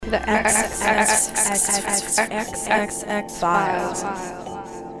The XX Files.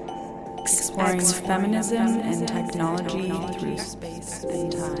 Exploring feminism and technology through space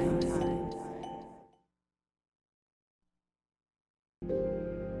and time.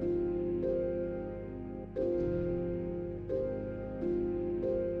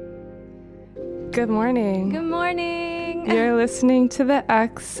 Good morning. Good morning. You're listening to the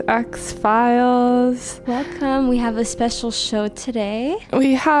XX Files. Welcome. We have a special show today.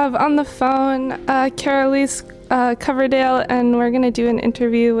 We have on the phone Kara Lis Coverdale, and we're going to do an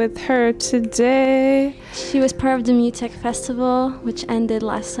interview with her today. She was part of the Mutek festival, which ended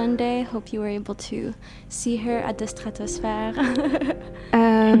last Sunday. Hope you were able to see her at the Stratosphere.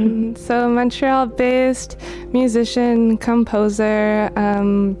 And so Montreal-based musician, composer.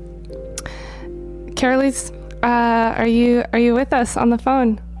 Kara Lis, are you with us on the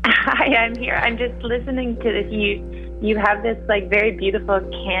phone? Hi, I'm here. I'm just listening to this. You have this like very beautiful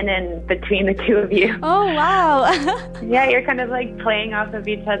canon between the two of you. Oh wow! Yeah, you're kind of like playing off of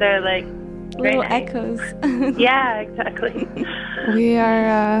each other, like little nice echoes. Yeah, exactly. We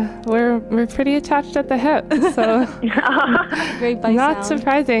are we're pretty attached at the hip, so Great by not sound.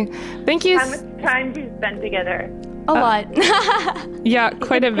 surprising. Thank you. How much time do you spend together? A lot. Yeah,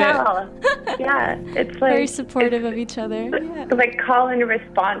 quite a bit. Yeah, it's like Very supportive of each other. Yeah. like call and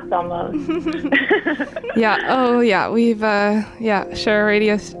response almost. Yeah. Oh, yeah. We've share a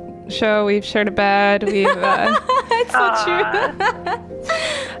radio show. We've shared a bed. We've. It's so true.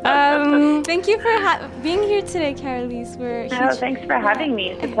 Thank you for being here today, Kara Lis. Thanks for having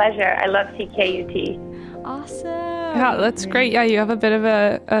me. It's a pleasure. I love CKUT. Awesome. Yeah, that's great. Yeah, you have a bit of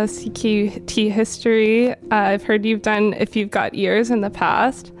a CQT history. I've heard you've done If You've Got Ears in the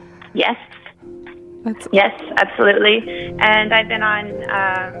past. Yes. Yes, absolutely. And I've been on,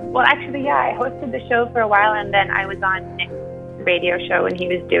 I hosted the show for a while, and then I was on Nick's radio show when he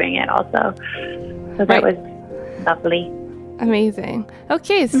was doing it also. So that was lovely. Amazing.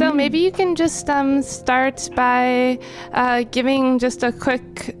 Okay, so maybe you can just start by giving just a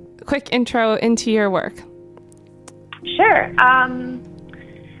quick intro into your work. Sure.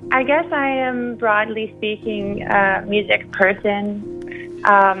 I guess I am, broadly speaking, a music person.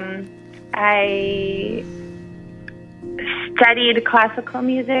 I studied classical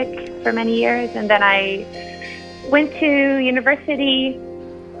music for many years, and then I went to university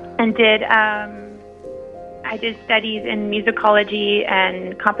and did studies in musicology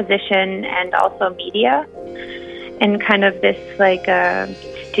and composition and also media, and kind of this like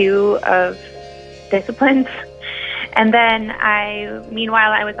stew of disciplines. And then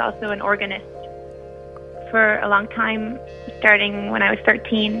meanwhile, I was also an organist for a long time, starting when I was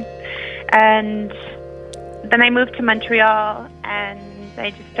 13. And then I moved to Montreal, and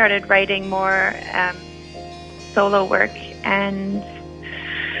I just started writing more solo work. And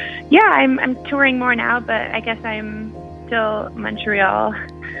yeah, I'm touring more now, but I guess I'm still Montreal.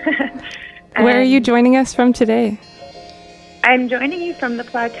 Where are you joining us from today? I'm joining you from the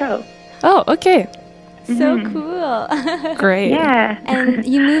Plateau. Oh, okay. So cool. Great. Yeah. And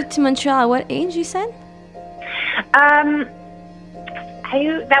you moved to Montreal at what age, you said? That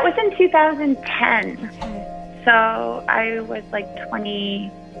was in 2010. Okay. So I was like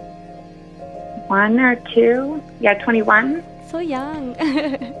 21 or 2. Yeah, 21. So young.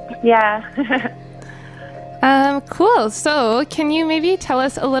 Yeah. Cool. So can you maybe tell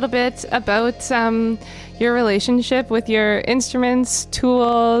us a little bit about your relationship with your instruments,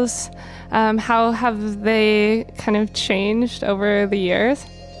 tools? How have they kind of changed over the years?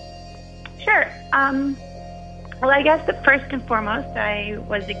 Sure. Well, I guess that first and foremost, I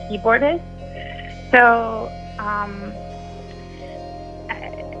was a keyboardist. So,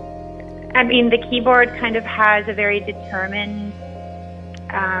 the keyboard kind of has a very determined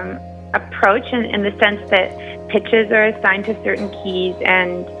approach in the sense that pitches are assigned to certain keys,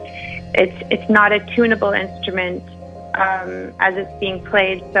 and it's not a tunable instrument as it's being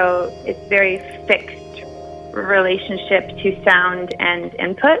played. So it's very fixed relationship to sound and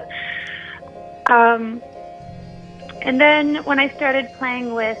input. And then when I started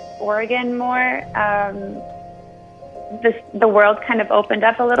playing with organ more, the world kind of opened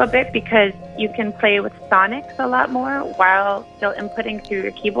up a little bit, because you can play with sonics a lot more while still inputting through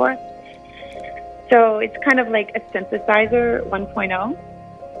your keyboard. So it's kind of like a synthesizer 1.0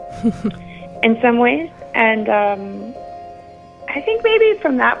 in some ways. And I think maybe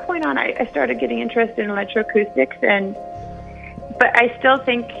from that point on, I started getting interested in electroacoustics. But I still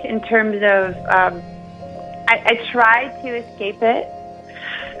think in terms of, I try to escape it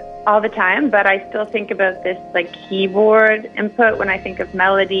all the time, but I still think about this like keyboard input when I think of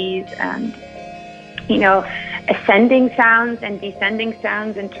melodies and ascending sounds and descending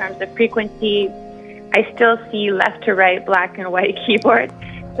sounds in terms of frequency. I still see left to right, black and white keyboard.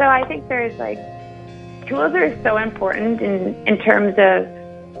 So I think there's tools are so important in terms of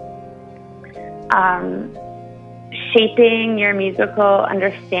shaping your musical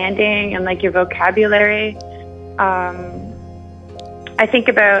understanding and your vocabulary. I think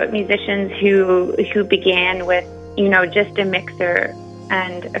about musicians who began with just a mixer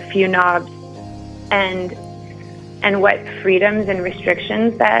and a few knobs, and what freedoms and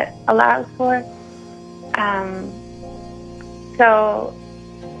restrictions that allows for. So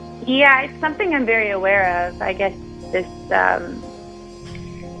yeah, it's something I'm very aware of. I guess this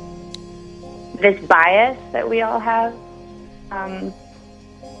bias that we all have.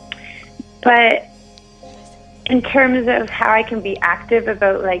 But in terms of how I can be active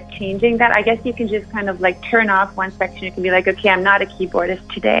about changing that, I guess you can just kind of turn off one section. You can be okay, I'm not a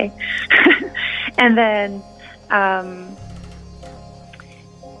keyboardist today. And then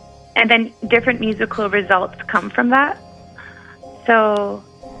different musical results come from that. So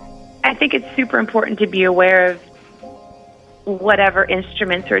I think it's super important to be aware of whatever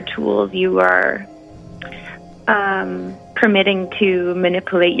instruments or tools you are permitting to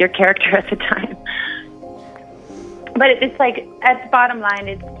manipulate your character at the time. But it's at the bottom line,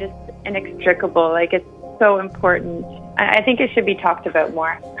 it's just inextricable. It's so important. I think it should be talked about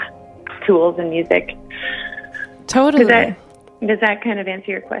more, tools and music. Totally. Does that kind of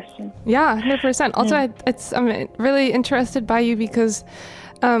answer your question? Yeah, 100%. Also, I'm really interested by you because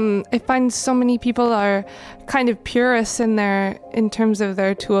I find so many people are kind of purists in terms of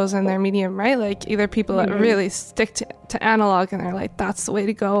their tools and their medium, right? Either people that really stick to analog and they're that's the way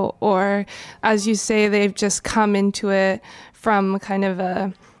to go, or as you say, they've just come into it from kind of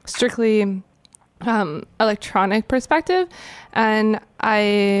a strictly electronic perspective. And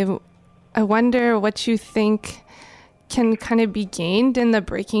I wonder what you think can kind of be gained in the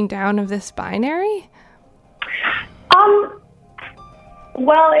breaking down of this binary.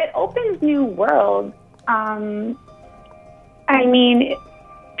 Well, it opens new worlds. I mean,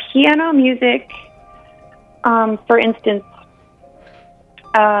 piano music, for instance,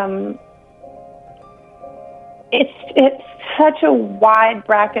 it's such a wide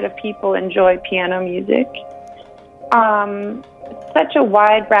bracket of people enjoy piano music. Such a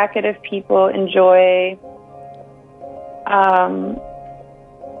wide bracket of people enjoy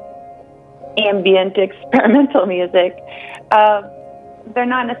ambient experimental music. They're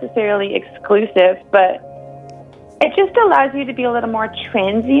not necessarily exclusive, but it just allows you to be a little more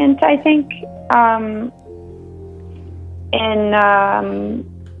transient, I think, in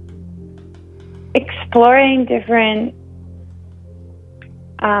exploring different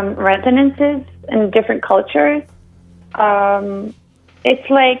resonances and different cultures.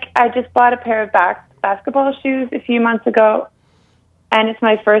 It's I just bought a pair of basketball shoes a few months ago, and it's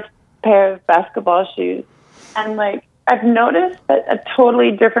my first pair of basketball shoes. And I've noticed that a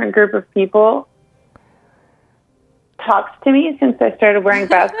totally different group of people talks to me since I started wearing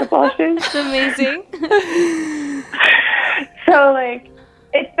basketball shoes. It's amazing. So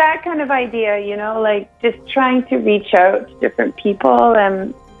it's that kind of idea, just trying to reach out to different people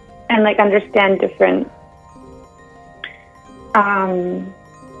and understand different I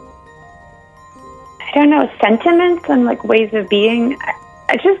don't know, sentiments and ways of being.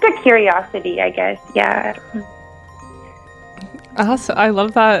 It's just a curiosity, I guess. Yeah. Awesome. I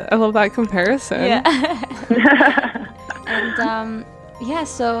love that comparison. Yeah. And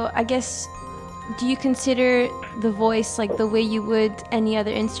so I guess, do you consider the voice the way you would any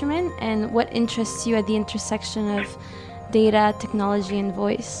other instrument? And what interests you at the intersection of data, technology, and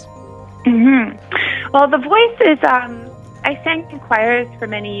voice? Well, the voice is, I sang in choirs for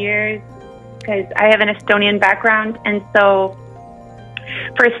many years because I have an Estonian background. And so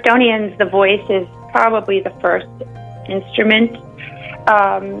for Estonians, the voice is probably the first instrument.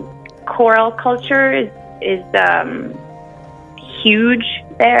 Choral culture is huge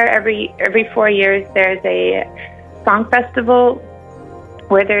there. Every 4 years there's a song festival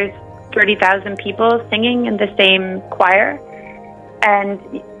where there's 30,000 people singing in the same choir, and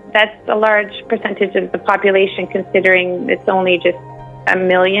that's a large percentage of the population, considering it's only just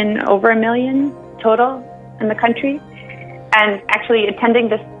over a million total in the country. And actually attending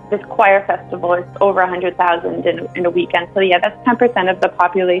this choir festival is over 100,000 in a weekend. So yeah, that's 10% of the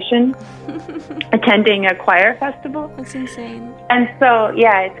population attending a choir festival. That's insane. And so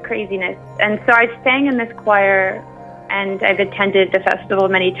yeah, it's craziness. And so I sang in this choir, and I've attended the festival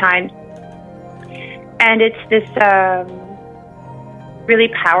many times. And it's this really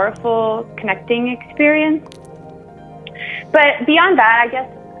powerful connecting experience. But beyond that, I guess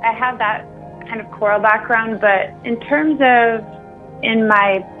I have that kind of choral background, but in terms of in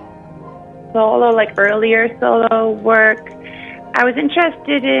my solo, like earlier solo work, I was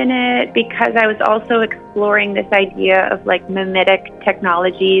interested in it because I was also exploring this idea of like mimetic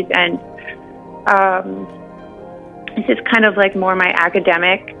technologies, and this is kind of like more my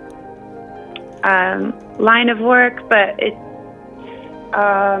academic line of work, but it's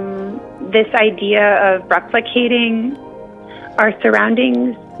this idea of replicating our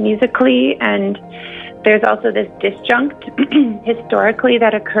surroundings musically, and there's also this disjunct historically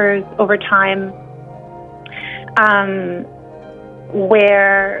that occurs over time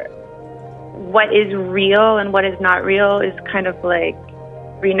where what is real and what is not real is kind of like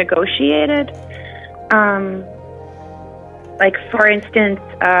renegotiated. Like for instance,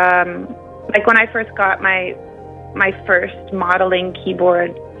 like when I first got my first modeling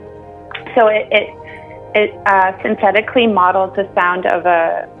keyboard, so it synthetically modeled the sound of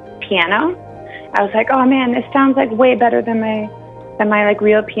a piano. I was like, oh man, this sounds like way better than my like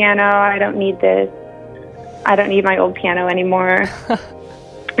real piano. I don't need this. I don't need my old piano anymore.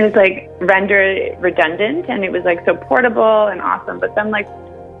 It was like rendered redundant, and it was like so portable and awesome. But then like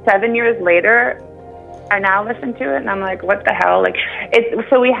 7 years later, I now listen to it and I'm like, what the hell? Like it's,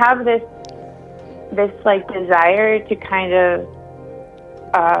 so we have this like desire to kind of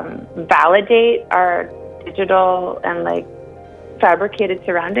validate our digital and like fabricated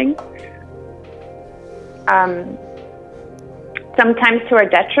surroundings, sometimes to our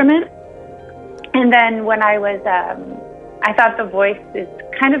detriment. And then when I was, I thought the voice is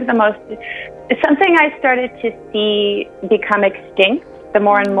kind of the most, it's something I started to see become extinct the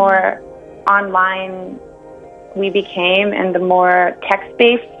more and more online we became and the more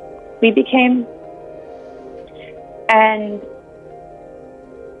text-based we became. And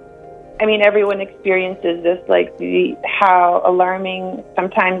I mean, everyone experiences this, like how alarming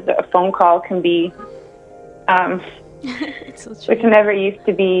sometimes a phone call can be, So which never used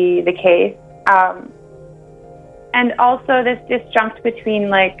to be the case. And also this disjunct between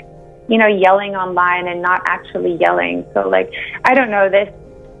like, you know, yelling online and not actually yelling. So like, I don't know,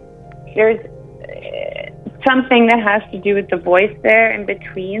 there's something that has to do with the voice there in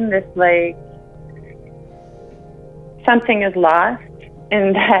between this, like, something is lost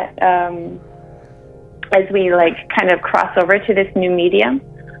in that as we like kind of cross over to this new medium.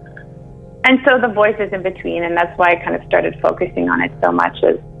 And so the voice is in between, and that's why I kind of started focusing on it so much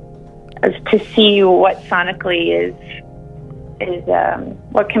as to see what sonically is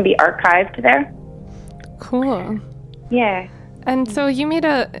what can be archived there. Cool. Yeah. And so you made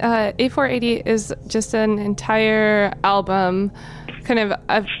A480 is just an entire album, kind of,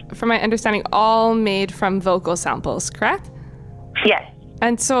 from my understanding, all made from vocal samples, correct? Yes.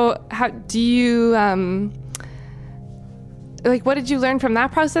 And so how do you, like, what did you learn from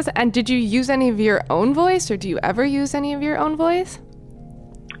that process? And did you use any of your own voice, or do you ever use any of your own voice?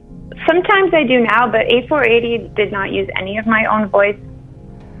 Sometimes I do now, but A480 did not use any of my own voice.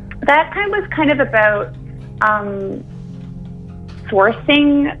 That time was kind of about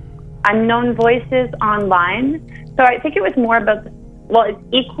sourcing unknown voices online. So I think it was more about, it's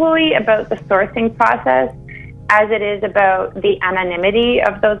equally about the sourcing process as it is about the anonymity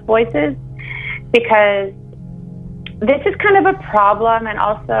of those voices, because this is kind of a problem and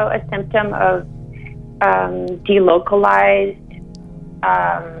also a symptom of delocalized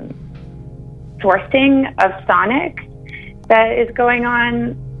sourcing of sonic that is going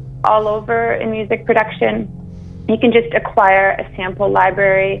on all over in music production. You can just acquire a sample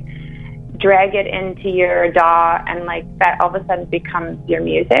library, drag it into your DAW, and like that all of a sudden becomes your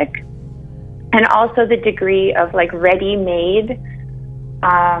music. And also the degree of like ready-made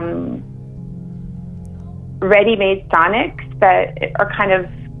sonics that are kind of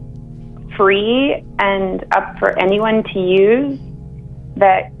free and up for anyone to use,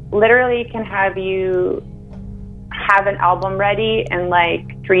 that literally can have you have an album ready in like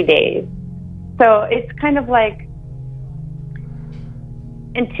 3 days. So it's kind of like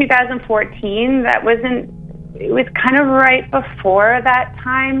in 2014, it was kind of right before that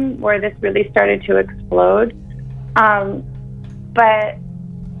time where this really started to explode. But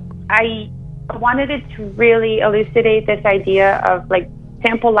I wanted it to really elucidate this idea of like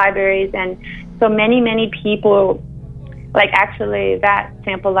sample libraries, and so many people, like actually that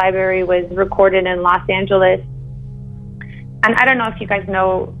sample library was recorded in Los Angeles. And I don't know if you guys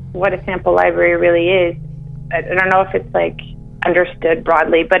know what a sample library really is. I don't know if it's like understood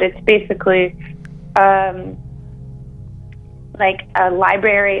broadly, but it's basically like a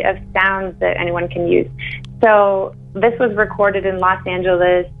library of sounds that anyone can use. So this was recorded in Los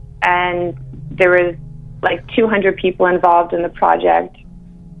Angeles, and there was like 200 people involved in the project.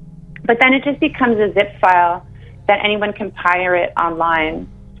 But then it just becomes a zip file that anyone can pirate online.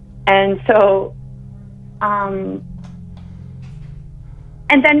 And so, and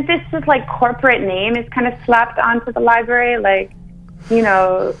then this is like corporate name is kind of slapped onto the library, like, you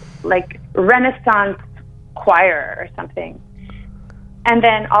know, like Renaissance Choir or something. And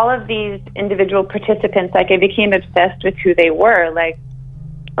then all of these individual participants, like I became obsessed with who they were, like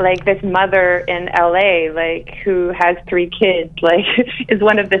this mother in LA, like who has 3 kids, like is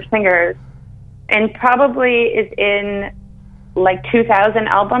one of the singers, and probably is in like 2,000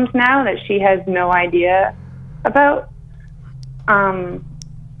 albums now that she has no idea about,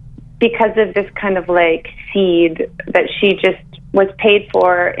 because of this kind of like seed that she just was paid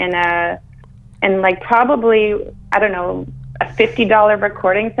for in like probably, I don't know, a $50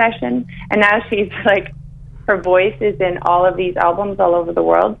 recording session, and now she's like, her voice is in all of these albums all over the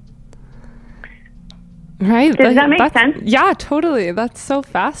world. Right. Does that make sense? Yeah, totally. That's so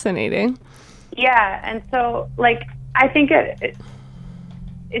fascinating. Yeah, and so like I think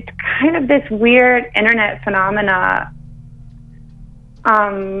it's kind of this weird internet phenomena,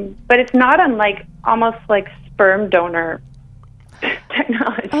 but it's not unlike almost like sperm donor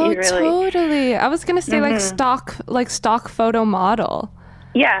technology. Oh, really. Totally. I was gonna say like stock photo model.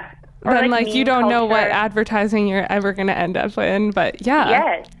 Yeah. Or Then like you don't know what culture. advertising you're ever gonna end up in, but yeah.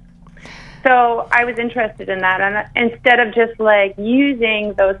 Yes. So I was interested in that, and instead of just like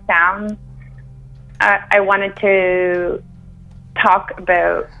using those sounds, I wanted to talk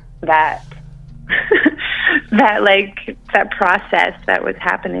about that, that process that was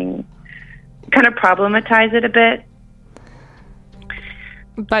happening, kind of problematize it a bit.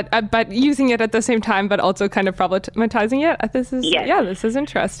 But using it at the same time, but also kind of problematizing it. This is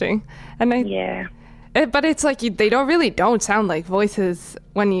interesting, and but it's like they don't sound like voices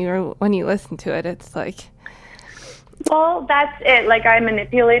when you listen to it. It's like, well, that's it. Like I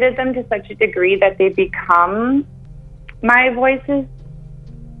manipulated them to such a degree that they become my voices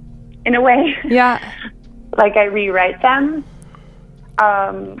in a way. Yeah. Like I rewrite them,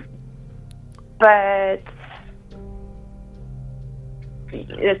 but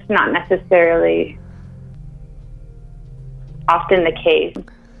it's not necessarily often the case.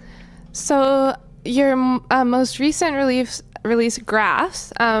 So your most recent release,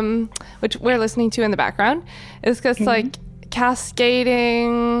 Graphs, which we're listening to in the background, is just like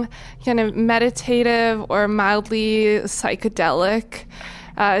cascading, kind of meditative or mildly psychedelic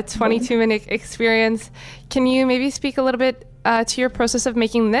 22-minute experience. Can you maybe speak a little bit to your process of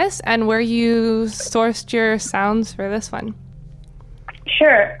making this and where you sourced your sounds for this one?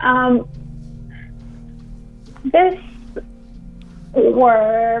 Sure. This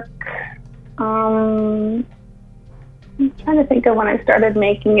work, I'm trying to think of when I started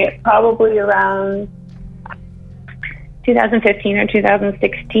making it, probably around 2015 or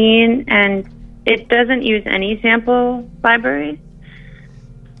 2016, and it doesn't use any sample libraries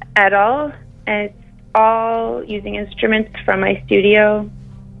at all. It's all using instruments from my studio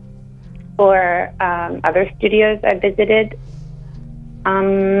or other studios I visited.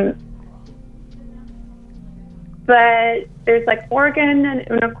 But there's like organ and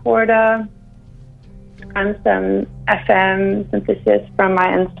unicorda and some FM synthesis from my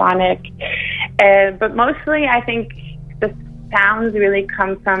Ensonic. But mostly I think the sounds really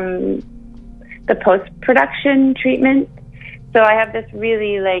come from the post-production treatment. So I have this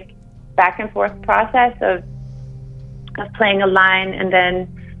really like back and forth process of playing a line and then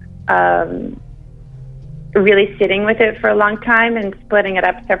really sitting with it for a long time and splitting it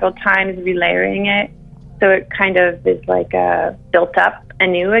up several times, relayering it, so it kind of is like built up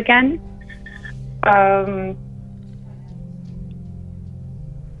anew again. But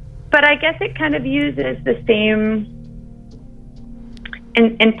I guess it kind of uses the same,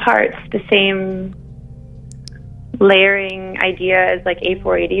 in parts, the same layering idea as like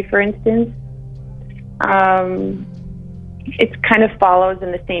A480, for instance. It kind of follows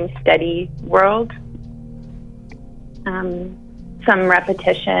in the same steady world. Some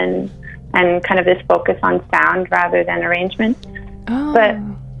repetition and kind of this focus on sound rather than arrangement. Oh. But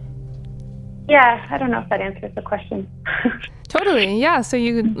yeah, I don't know if that answers the question. Totally, yeah. So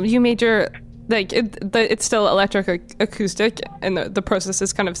you made your, like, it's still electric acoustic, and the process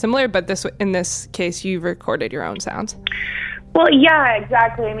is kind of similar, but in this case, you recorded your own sounds. Well, yeah,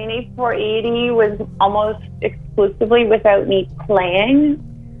 exactly. I mean, A480 was almost exclusively without me playing.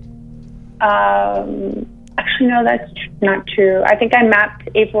 Actually, no, that's not true. I think I mapped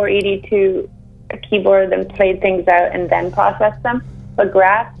A480 to a keyboard and played things out and then processed them. But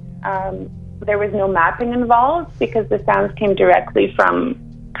Graphs, there was no mapping involved because the sounds came directly from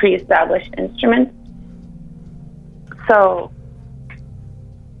pre-established instruments. So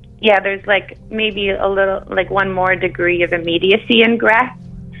there's like maybe a little, like one more degree of immediacy in grasp.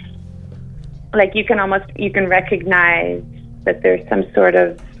 Like you can recognize that there's some sort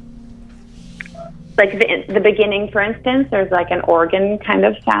of, like the beginning, for instance, there's like an organ kind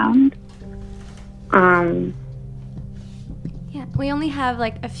of sound. Yeah, we only have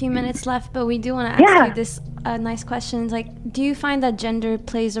like a few minutes left, but we do want to ask you this nice question. Like, do you find that gender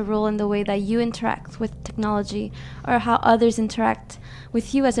plays a role in the way that you interact with technology, or how others interact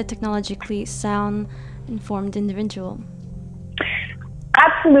with you as a technologically sound-informed individual?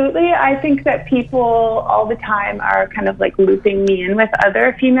 Absolutely. I think that people all the time are kind of like looping me in with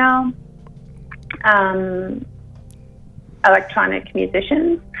other female electronic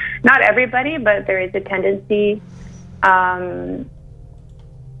musicians. Not everybody, but there is a tendency.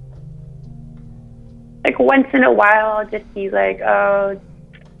 Like once in a while, I'll just see like,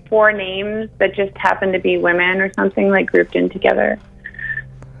 4 names that just happen to be women or something, like grouped in together.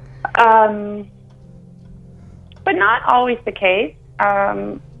 But not always the case.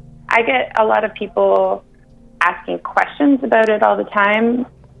 I get a lot of people asking questions about it all the time,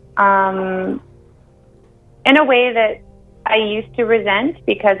 in a way that I used to resent,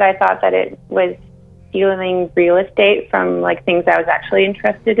 because I thought that it was stealing real estate from like things I was actually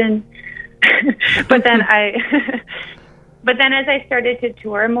interested in. but then as I started to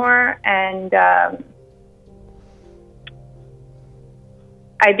tour more, and I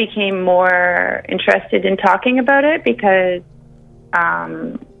became more interested in talking about it because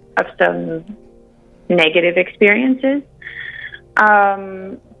of some negative experiences.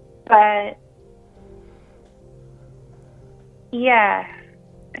 But yeah,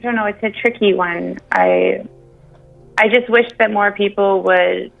 I don't know, it's a tricky one. I just wish that more people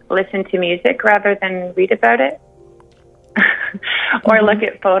would listen to music rather than read about it or look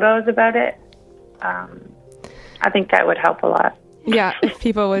at photos about it. I think that would help a lot. Yeah, if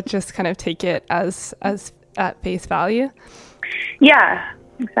people would just kind of take it as at face value. Yeah,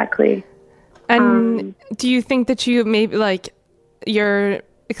 exactly. And do you think that you maybe like your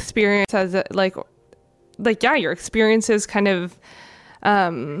experience as your experiences kind of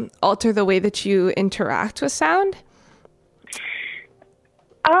alter the way that you interact with sound?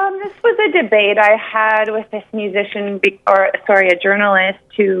 This was a debate I had with this musician, a journalist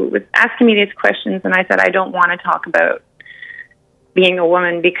who was asking me these questions, and I said, I don't want to talk about being a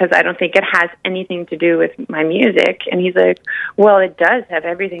woman because I don't think it has anything to do with my music. And he's like, well, it does have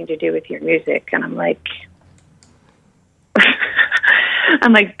everything to do with your music. And I'm like,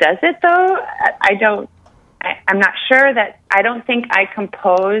 does it though? I'm not sure that, I don't think I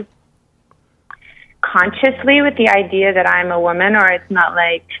compose consciously with the idea that I'm a woman, or it's not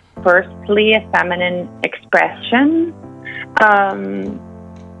like firstly a feminine expression.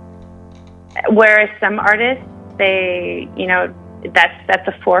 Whereas some artists, they, that's at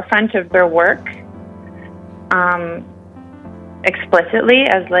the forefront of their work, explicitly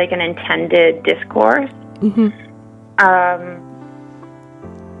as like an intended discourse. Mm-hmm.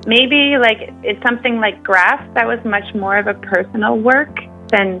 Maybe like it's something like Graphs that was much more of a personal work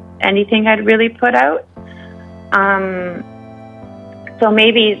than anything I'd really put out. So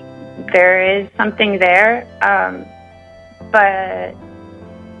maybe there is something there, but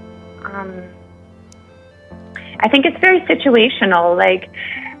I think it's very situational,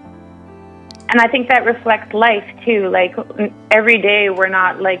 and I think that reflects life too. Like every day we're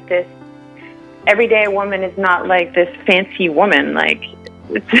not like this. Every day a woman is not like this fancy woman, like,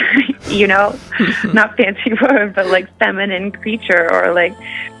 not fancy woman, but like feminine creature, or like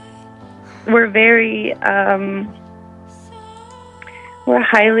we're very, we're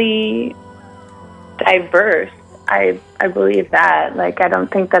highly diverse. I believe that. Like, I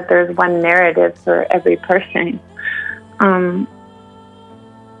don't think that there's one narrative for every person.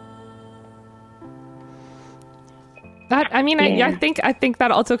 I think that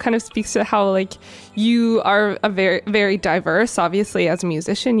also kind of speaks to how like you are a very, very diverse. Obviously, as a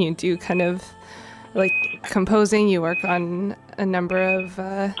musician, you do kind of like composing. You work on a number of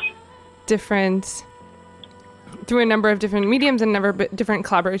different mediums and different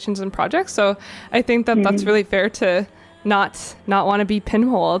collaborations and projects. So I think that that's really fair to not want to be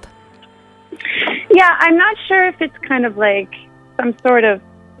pinholed. Yeah, I'm not sure if it's kind of like some sort of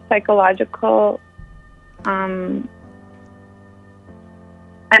psychological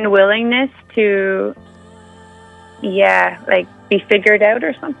unwillingness to, be figured out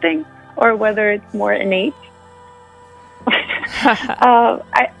or something, or whether it's more innate.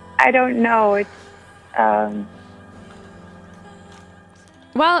 I don't know. It's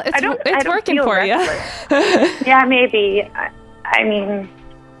well, it's working for you. Yeah, maybe.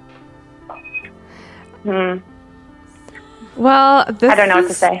 Well, I don't know what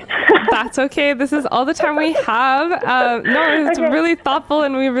to say. That's okay. This is all the time we have. No, it's really thoughtful,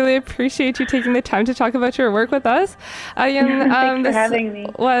 and we really appreciate you taking the time to talk about your work with us. Again, Thanks for having me.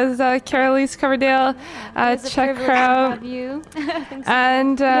 Was Kara Lis Coverdale. Check her out. Have you.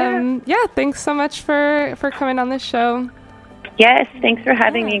 And thanks so much for coming on the show. Yes, thanks for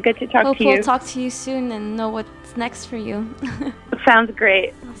having me. Good to talk Hope to you. we'll talk to you soon and know what's next for you. Sounds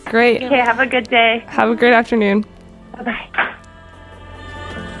great. Great. Okay, have a good day. Have a great afternoon. Bye-bye.